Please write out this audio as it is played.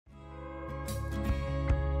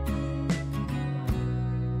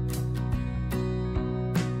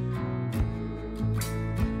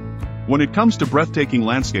When it comes to breathtaking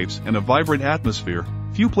landscapes and a vibrant atmosphere,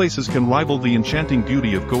 few places can rival the enchanting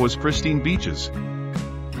beauty of Goa's pristine beaches.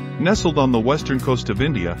 Nestled on the western coast of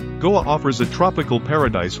India, Goa offers a tropical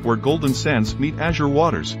paradise where golden sands meet azure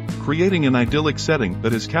waters, creating an idyllic setting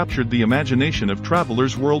that has captured the imagination of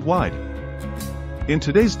travelers worldwide. In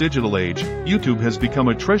today's digital age, YouTube has become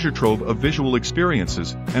a treasure trove of visual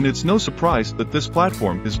experiences, and it's no surprise that this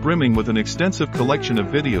platform is brimming with an extensive collection of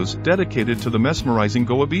videos dedicated to the mesmerizing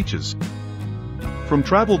Goa beaches. From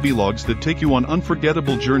travel vlogs that take you on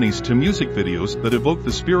unforgettable journeys to music videos that evoke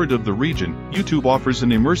the spirit of the region, YouTube offers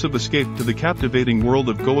an immersive escape to the captivating world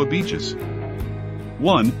of Goa beaches.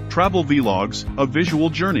 1. Travel vlogs, a visual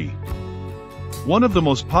journey. One of the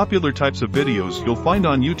most popular types of videos you'll find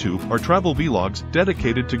on YouTube are travel vlogs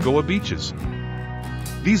dedicated to Goa beaches.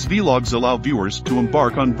 These vlogs allow viewers to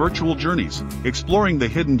embark on virtual journeys, exploring the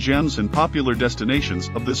hidden gems and popular destinations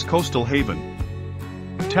of this coastal haven.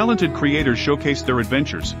 Talented creators showcase their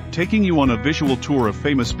adventures, taking you on a visual tour of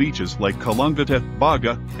famous beaches like Calangute,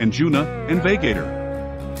 Baga, Anjuna, and Vagator.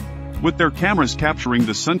 With their cameras capturing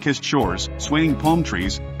the sun-kissed shores, swaying palm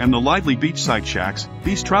trees, and the lively beachside shacks,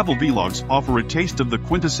 these travel vlogs offer a taste of the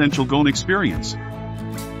quintessential Goan experience.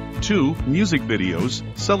 2. Music videos,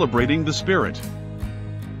 celebrating the spirit.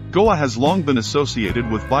 Goa has long been associated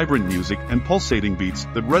with vibrant music and pulsating beats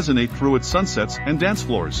that resonate through its sunsets and dance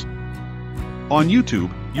floors. On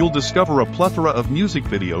YouTube, you'll discover a plethora of music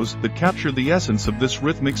videos that capture the essence of this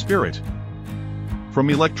rhythmic spirit. From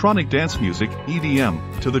electronic dance music,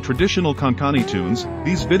 EDM, to the traditional Konkani tunes,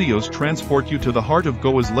 these videos transport you to the heart of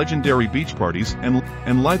Goa's legendary beach parties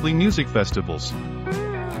and lively music festivals.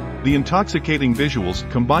 The intoxicating visuals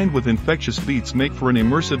combined with infectious beats make for an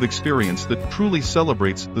immersive experience that truly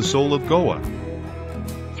celebrates the soul of Goa.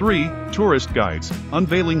 3. Tourist guides,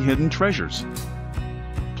 unveiling hidden treasures.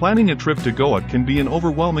 Planning a trip to Goa can be an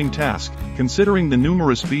overwhelming task, considering the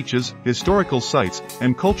numerous beaches, historical sites,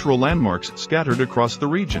 and cultural landmarks scattered across the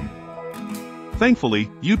region. Thankfully,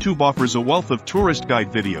 YouTube offers a wealth of tourist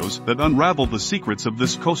guide videos that unravel the secrets of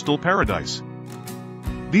this coastal paradise.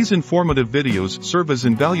 These informative videos serve as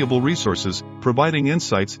invaluable resources, providing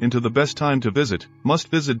insights into the best time to visit,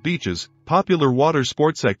 must-visit beaches, popular water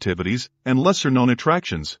sports activities, and lesser-known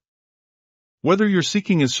attractions. Whether you're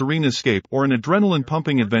seeking a serene escape or an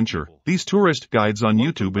adrenaline-pumping adventure, these tourist guides on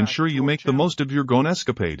YouTube ensure you make the most of your Goan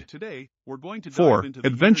escapade. 4.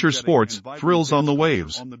 Adventure sports, thrills on the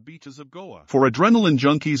waves. For adrenaline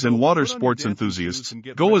junkies and water sports enthusiasts,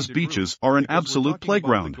 Goa's beaches are an absolute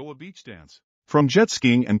playground. From jet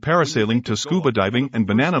skiing and parasailing to scuba diving and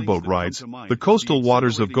banana boat rides, the coastal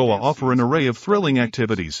waters of Goa offer an array of thrilling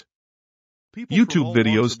activities. YouTube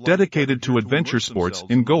videos dedicated to adventure sports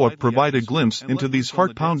in Goa provide a glimpse into these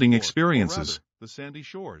heart-pounding experiences.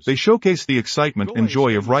 They showcase the excitement and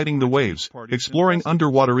joy of riding the waves, exploring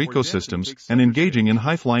underwater ecosystems, and engaging in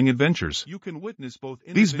high-flying adventures.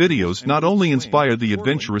 These videos not only inspire the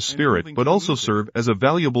adventurous spirit but also serve as a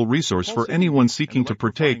valuable resource for anyone seeking to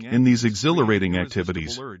partake in these exhilarating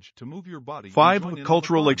activities. 5.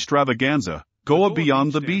 Cultural extravaganza. Goa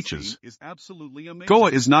beyond the beaches.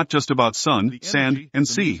 Goa is not just about sun, sand, and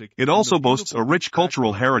sea. It also boasts a rich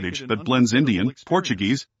cultural heritage that blends Indian,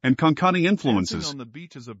 Portuguese, and Konkani influences.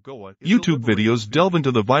 YouTube videos delve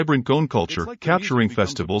into the vibrant Goan culture, capturing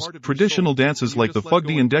festivals, traditional dances like the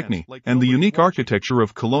Fugdi and Dekni, and the unique architecture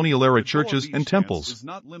of colonial-era churches and temples.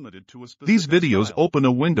 These videos open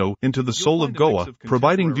a window into the soul of Goa,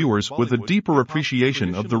 providing viewers with a deeper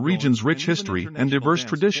appreciation of the region's rich history and diverse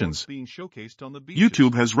traditions.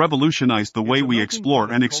 YouTube has revolutionized the way we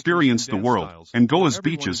explore and experience the world, and Goa's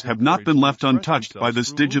beaches have not been left untouched by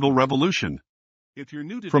this digital revolution.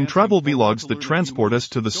 From travel vlogs that transport us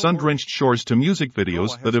to the sun-drenched shores to music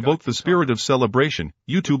videos that evoke the spirit of celebration,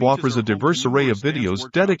 YouTube offers a diverse array of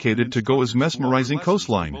videos dedicated to Goa's mesmerizing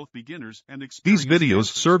coastline. These videos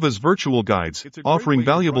serve as virtual guides, offering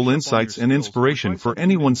valuable insights and inspiration for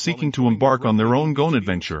anyone seeking to embark on their own Goan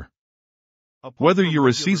adventure. Whether you're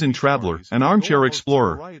a seasoned traveler, an armchair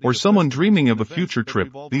explorer, or someone dreaming of a future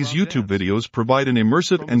trip, these YouTube videos provide an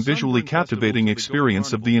immersive and visually captivating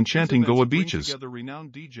experience of the enchanting Goa beaches.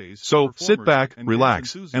 So, sit back,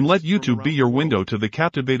 relax, and let YouTube be your window to the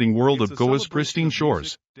captivating world of Goa's pristine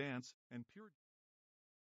shores.